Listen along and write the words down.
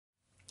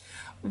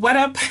What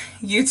up,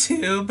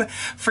 YouTube?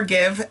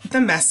 Forgive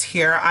the mess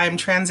here. I'm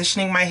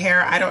transitioning my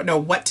hair. I don't know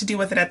what to do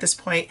with it at this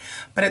point,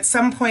 but at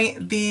some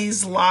point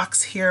these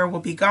locks here will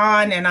be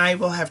gone and I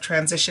will have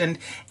transitioned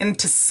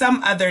into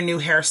some other new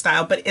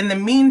hairstyle. But in the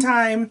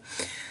meantime,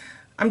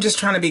 I'm just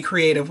trying to be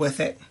creative with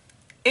it.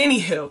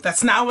 Anywho,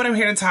 that's not what I'm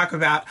here to talk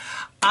about.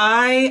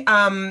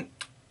 I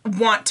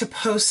want to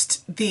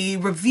post the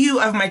review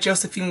of my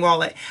Josephine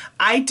wallet.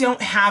 I don't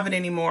have it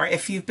anymore.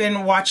 If you've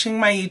been watching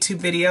my YouTube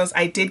videos,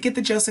 I did get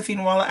the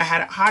Josephine wallet. I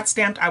had it hot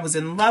stamped. I was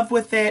in love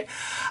with it.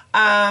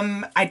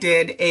 I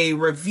did a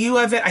review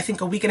of it, I think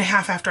a week and a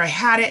half after I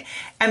had it.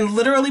 And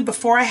literally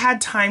before I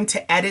had time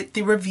to edit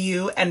the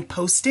review and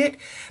post it,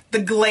 the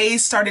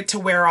glaze started to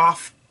wear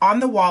off on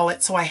the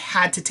wallet, so I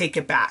had to take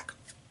it back.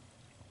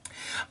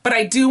 But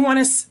I do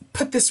want to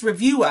put this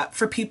review up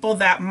for people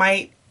that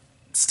might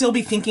still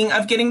be thinking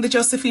of getting the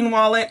Josephine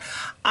wallet.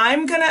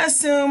 I'm gonna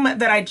assume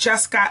that I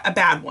just got a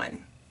bad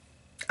one.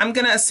 I'm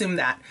gonna assume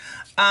that.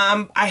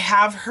 I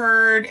have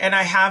heard and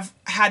I have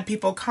had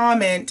people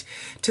comment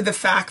to the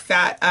fact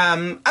that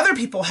other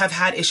people have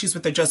had issues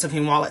with their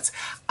Josephine wallets.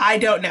 I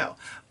don't know,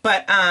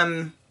 but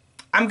I'm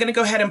gonna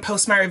go ahead and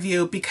post my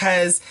review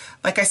because,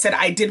 like I said,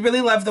 I did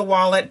really love the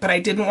wallet, but I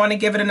didn't want to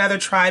give it another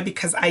try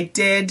because I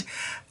did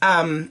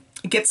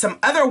get some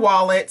other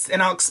wallets,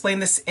 and I'll explain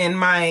this in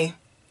my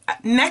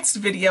next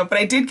video, but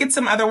I did get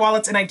some other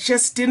wallets and I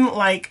just didn't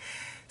like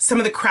some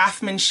of the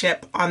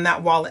craftsmanship on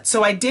that wallet.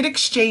 So I did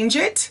exchange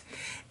it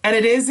and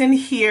it is in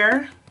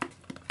here,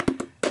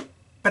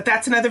 but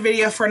that's another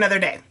video for another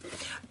day.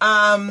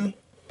 But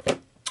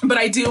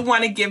I do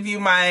want to give you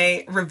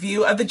my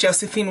review of the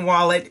Josephine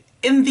wallet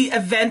in the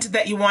event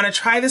that you want to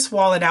try this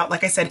wallet out.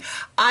 Like I said,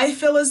 I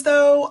feel as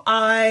though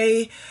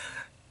I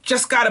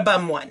just got a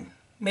bum one.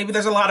 Maybe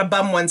there's a lot of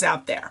bum ones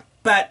out there.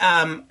 But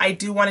I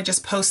do want to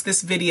just post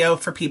this video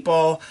for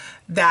people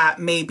that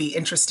may be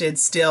interested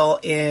still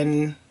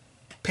in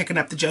picking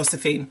up the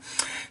Josephine.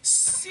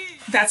 So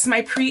that's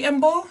my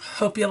preamble.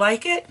 Hope you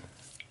like it.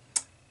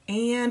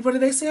 And what do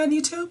they say on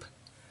YouTube?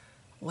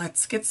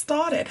 Let's get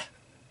started.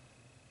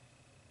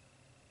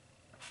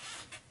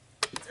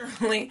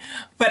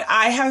 But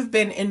I have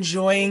been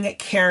enjoying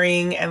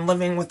carrying and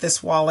living with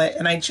this wallet,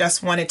 and I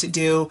just wanted to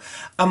do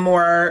a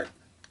more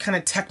kind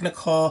of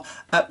technical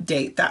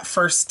update. That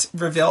first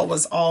reveal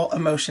was all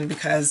emotion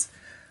because,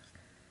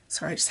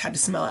 sorry, I just had to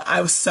smell it.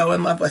 I was so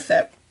in love with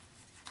it.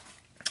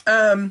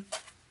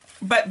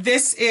 But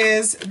this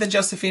is the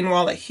Josephine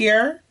wallet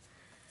here.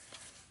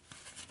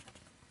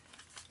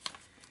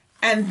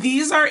 And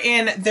these are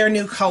in their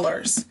new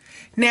colors.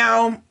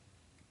 Now,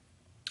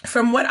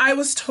 from what I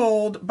was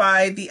told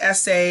by the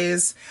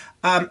essays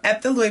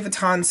at the Louis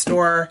Vuitton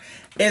store,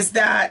 is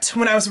that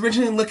when I was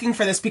originally looking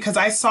for this, because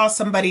I saw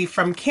somebody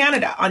from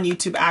Canada on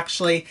YouTube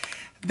actually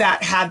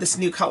that had this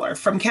new color,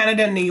 from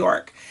Canada and New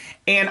York,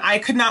 and I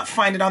could not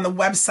find it on the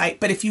website.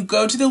 But if you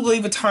go to the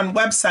Louis Vuitton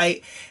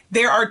website,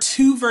 there are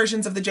two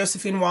versions of the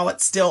Josephine wallet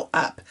still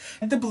up,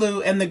 the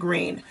blue and the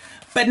green.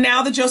 But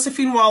now the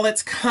Josephine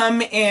wallets come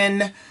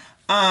in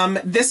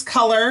this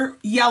color,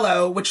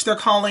 yellow, which they're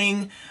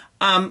calling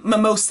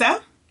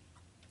Mimosa,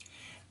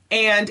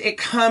 and it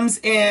comes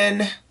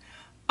in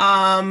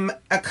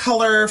a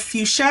color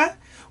fuchsia,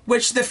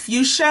 which the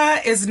fuchsia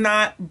is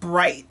not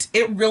bright.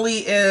 It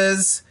really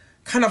is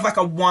kind of like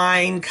a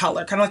wine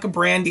color, kind of like a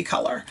brandy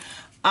color.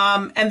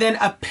 And then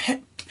a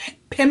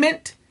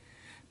piment,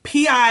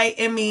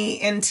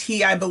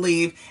 P-I-M-E-N-T, I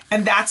believe,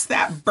 and that's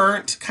that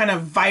burnt, kind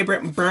of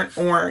vibrant burnt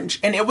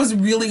orange. And it was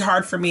really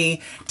hard for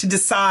me to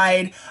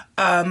decide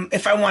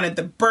if I wanted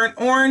the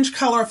burnt orange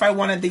color, if I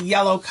wanted the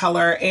yellow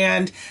color.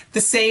 And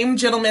the same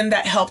gentleman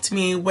that helped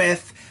me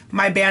with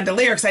my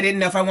bandolier, because I didn't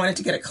know if I wanted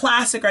to get a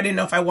classic or I didn't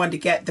know if I wanted to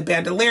get the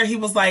bandolier, he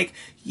was like,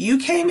 you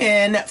came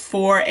in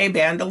for a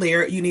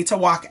bandolier, you need to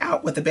walk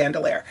out with the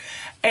bandolier.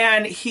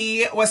 And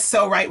he was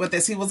so right with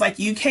this. He was like,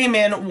 you came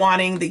in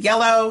wanting the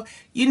yellow,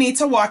 you need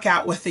to walk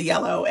out with the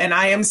yellow. And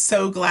I am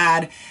so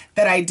glad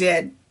that I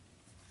did.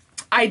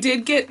 I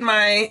did get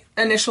my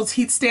initials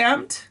heat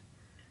stamped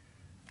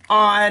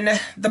on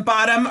the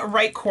bottom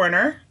right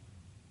corner.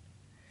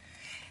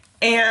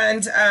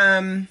 And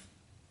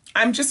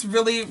I'm just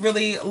really,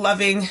 really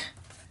loving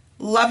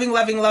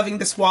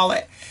this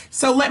wallet.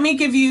 So let me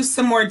give you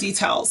some more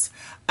details.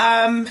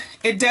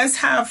 It does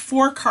have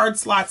 4 card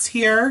slots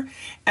here,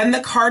 and the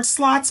card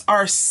slots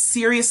are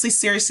seriously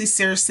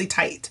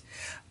tight.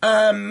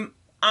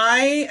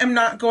 I am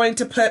not going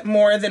to put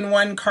more than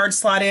 1 card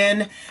slot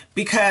in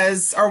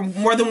because, or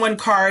more than 1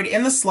 card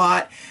in the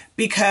slot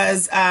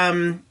because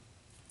I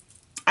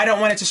don't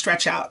want it to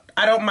stretch out.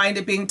 I don't mind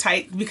it being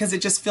tight because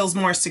it just feels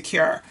more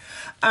secure.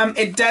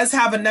 It does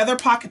have another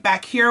pocket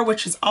back here,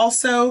 which is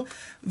also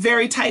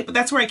very tight, but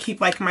that's where I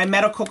keep like my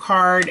medical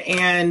card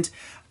and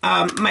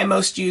my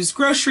most used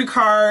grocery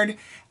card,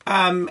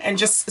 and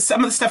just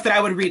some of the stuff that I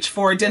would reach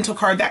for, dental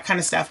card, that kind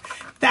of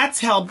stuff.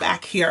 That's held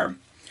back here.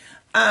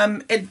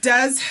 It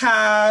does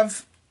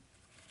have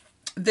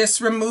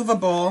this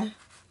removable,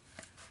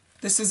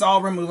 this is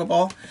all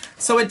removable.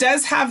 So it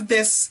does have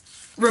this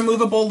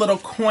removable little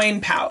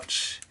coin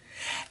pouch.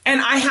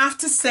 And I have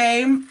to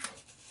say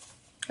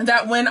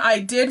that when I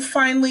did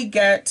finally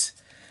get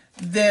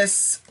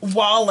this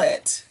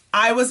wallet,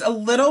 I was a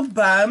little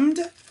bummed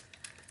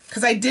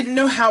because I didn't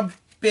know how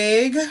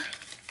big.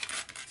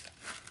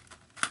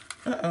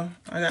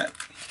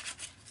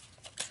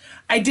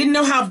 I didn't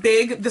know how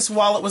big this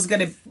wallet was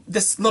gonna,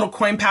 this little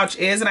coin pouch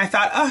is, and I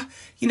thought, oh,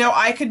 you know,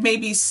 I could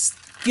maybe,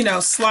 you know,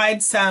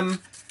 slide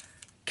some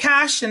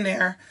cash in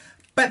there.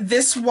 But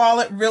this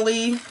wallet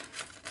really,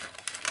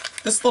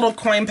 this little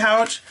coin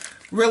pouch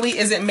really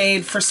isn't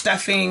made for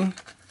stuffing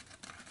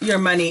your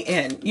money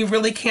in. You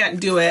really can't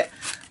do it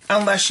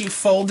unless you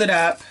fold it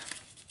up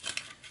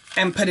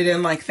and put it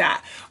in like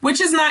that,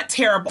 which is not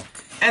terrible.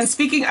 And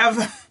speaking of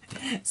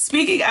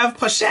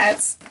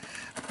pochettes,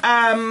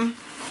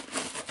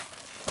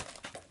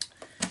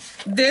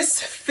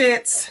 this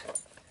fits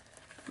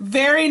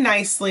very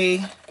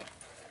nicely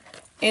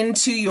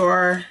into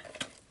your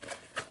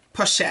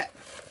pochette.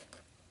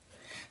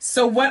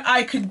 So what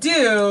I could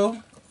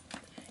do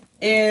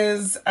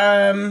is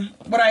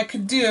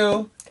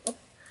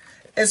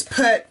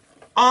put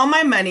all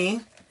my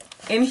money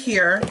in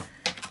here,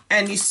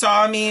 and you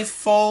saw me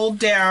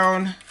fold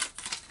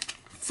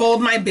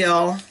my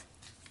bill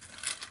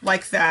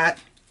like that,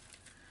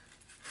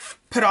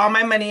 put all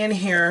my money in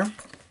here,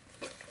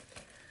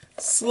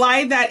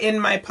 slide that in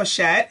my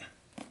pochette,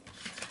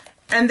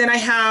 and then I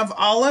have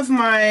all of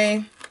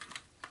my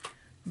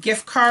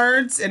gift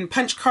cards and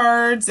punch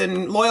cards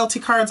and loyalty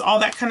cards, all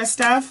that kind of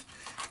stuff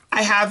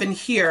I have in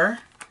here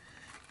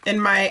in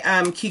my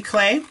key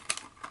clay.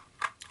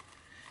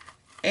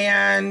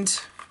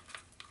 And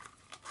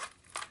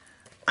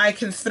I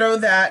can throw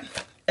that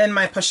in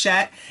my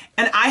pochette,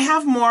 and I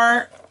have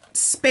more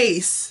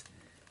space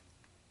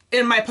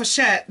in my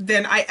pochette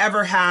than I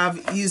ever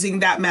have using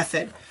that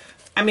method.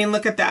 I mean,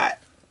 look at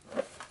that.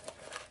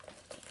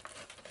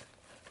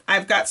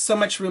 I've got so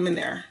much room in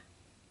there.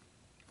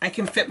 I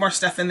can fit more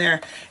stuff in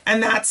there,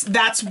 and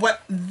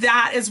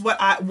that is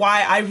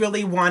why I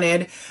really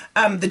wanted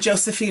the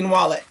Josephine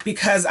wallet,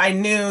 because I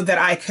knew that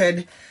I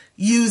could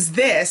use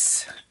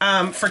this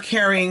for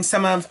carrying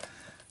some of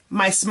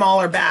my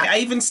smaller bag. I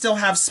even still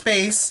have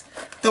space,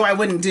 though I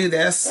wouldn't do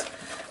this,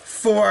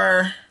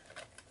 for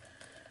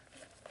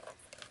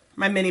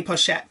my mini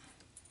pochette.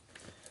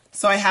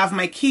 So I have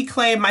my key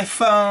clay, my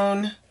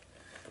phone,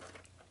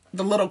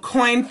 the little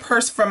coin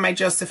purse from my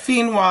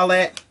Josephine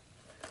wallet,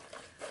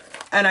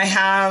 and I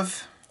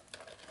have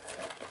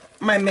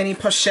my mini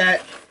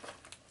pochette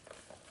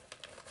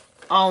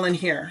all in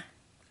here.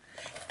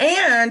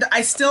 And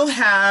I still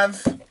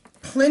have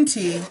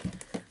plenty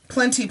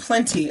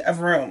of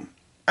room.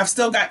 I've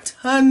still got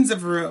tons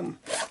of room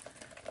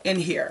in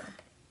here.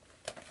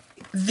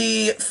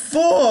 The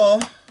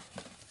full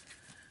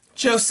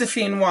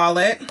Josephine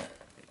wallet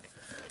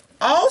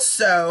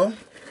also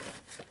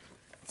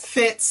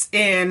fits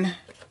in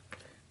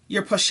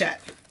your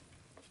pochette.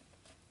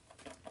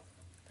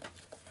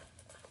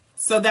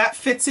 So that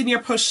fits in your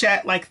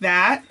pochette like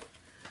that.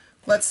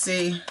 Let's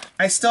see.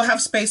 I still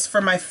have space for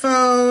my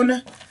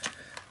phone.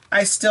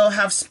 I still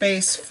have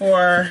space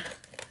for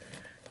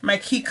my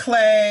key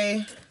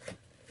clay.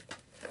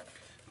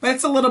 But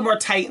it's a little more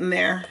tight in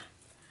there.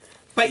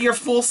 But your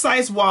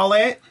full-size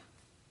wallet,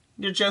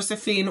 your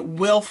Josephine,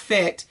 will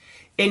fit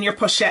in your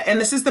pochette. And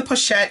this is the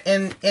pochette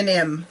in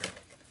M.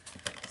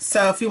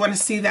 So if you want to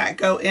see that,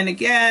 go in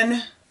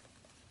again.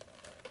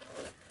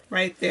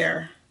 Right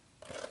there.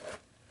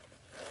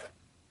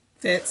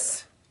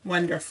 Fits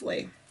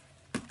wonderfully.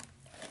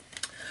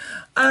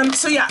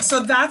 So yeah,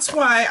 so that's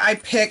why I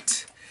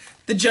picked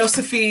the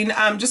Josephine,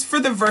 just for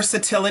the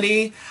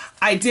versatility.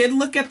 I did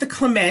look at the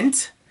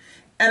Clement,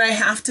 and I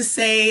have to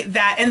say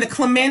that, and the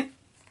Clement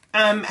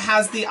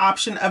has the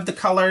option of the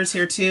colors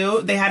here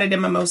too. They had it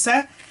in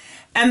Mimosa,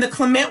 and the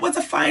Clement was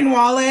a fine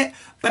wallet,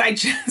 but I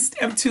just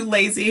am too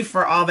lazy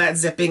for all that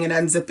zipping and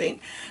unzipping.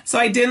 So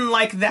I didn't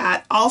like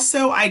that.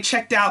 Also, I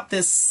checked out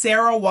this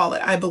Sarah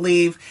wallet, I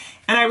believe,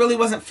 and I really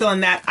wasn't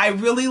feeling that. I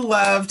really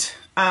loved,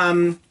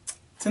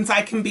 since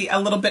I can be a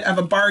little bit of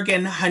a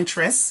bargain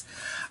huntress,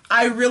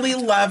 I really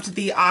loved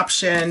the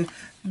option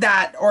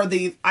that, or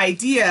the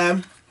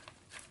idea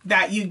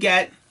that you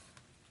get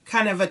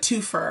kind of a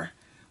twofer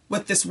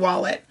with this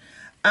wallet.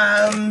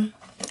 I've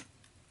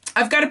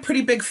got a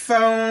pretty big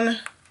phone,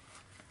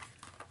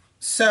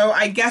 so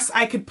I guess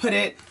I could put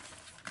it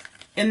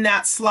in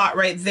that slot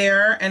right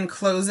there and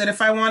close it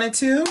if I wanted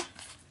to.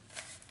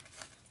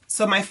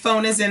 So my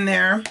phone is in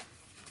there.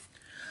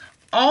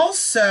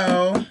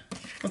 Also,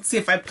 let's see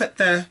if I put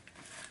the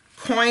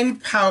coin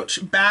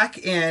pouch back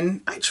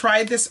in. I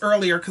tried this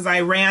earlier because I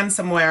ran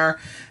somewhere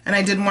and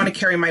I didn't want to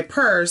carry my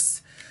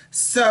purse.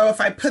 So if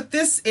I put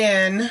this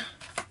in,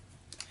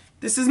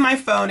 this is my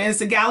phone, and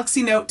it's a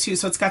Galaxy Note 2,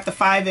 so it's got the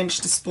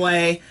 5-inch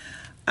display.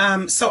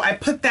 So I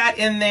put that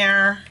in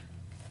there,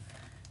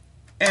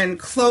 and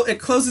it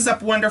closes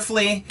up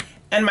wonderfully,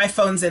 and my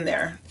phone's in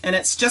there. And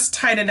it's just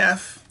tight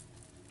enough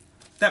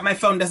that my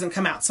phone doesn't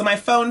come out. So my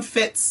phone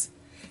fits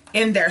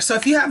in there. So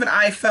if you have an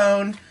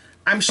iPhone,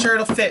 I'm sure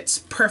it'll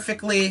fit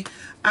perfectly.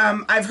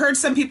 I've heard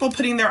some people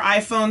putting their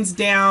iPhones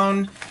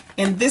down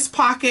in this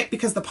pocket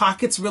because the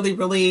pocket's really,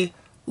 really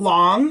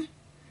long.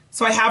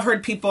 So I have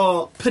heard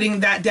people putting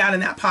that down in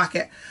that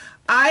pocket.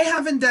 I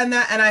haven't done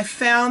that, and I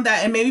found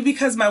that, and maybe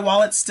because my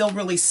wallet's still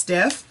really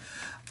stiff,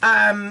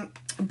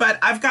 but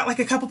I've got like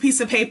a couple pieces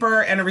of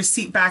paper and a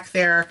receipt back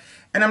there,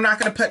 and I'm not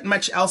going to put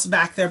much else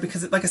back there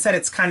because, like I said,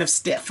 it's kind of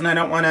stiff, and I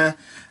don't want to,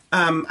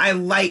 I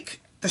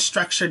like the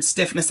structured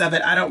stiffness of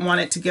it. I don't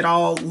want it to get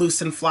all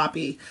loose and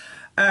floppy.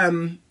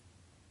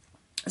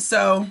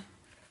 So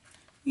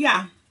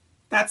yeah,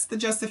 that's the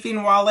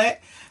Josephine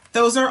wallet.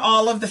 Those are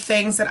all of the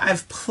things that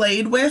I've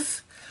played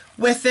with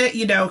it,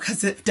 you know,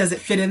 because does it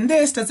fit in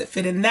this? Does it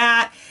fit in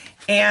that?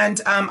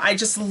 And I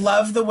just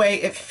love the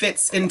way it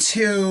fits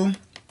into,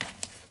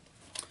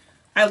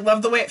 my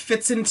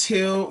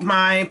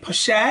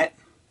pochette.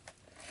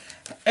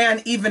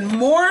 And even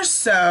more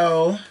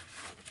so,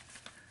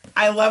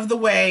 I love the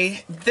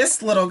way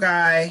this little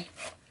guy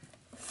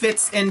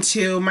fits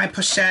into my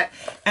pochette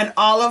and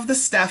all of the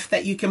stuff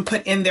that you can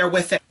put in there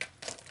with it.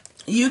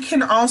 You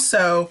can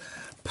also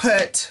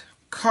put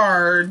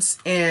cards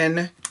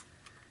in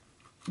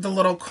the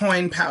little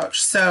coin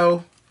pouch.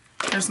 So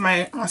here's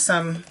my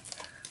awesome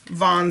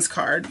Vaughn's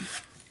card.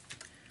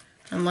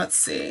 And let's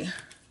see.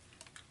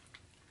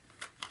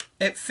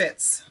 It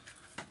fits.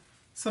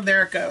 So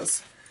there it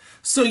goes.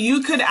 So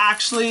you could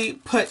actually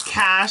put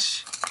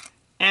cash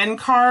and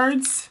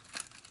cards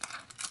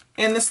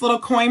in this little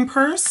coin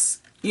purse.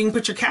 You can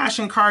put your cash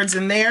and cards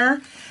in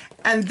there,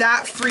 and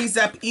that frees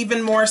up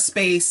even more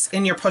space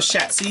in your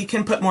pochette. So you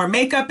can put more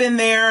makeup in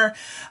there,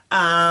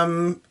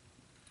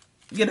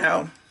 you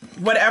know,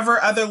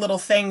 whatever other little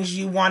things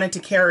you wanted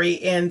to carry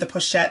in the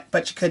pochette,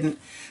 but you couldn't.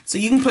 So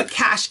you can put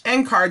cash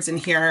and cards in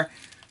here,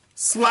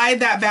 slide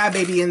that bad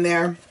baby in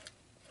there,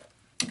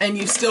 and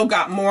you've still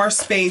got more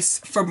space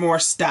for more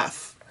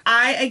stuff.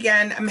 I,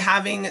 again, am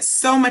having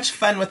so much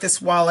fun with this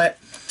wallet.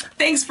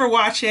 Thanks for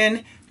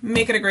watching.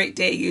 Make it a great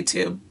day,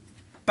 YouTube.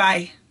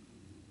 Bye.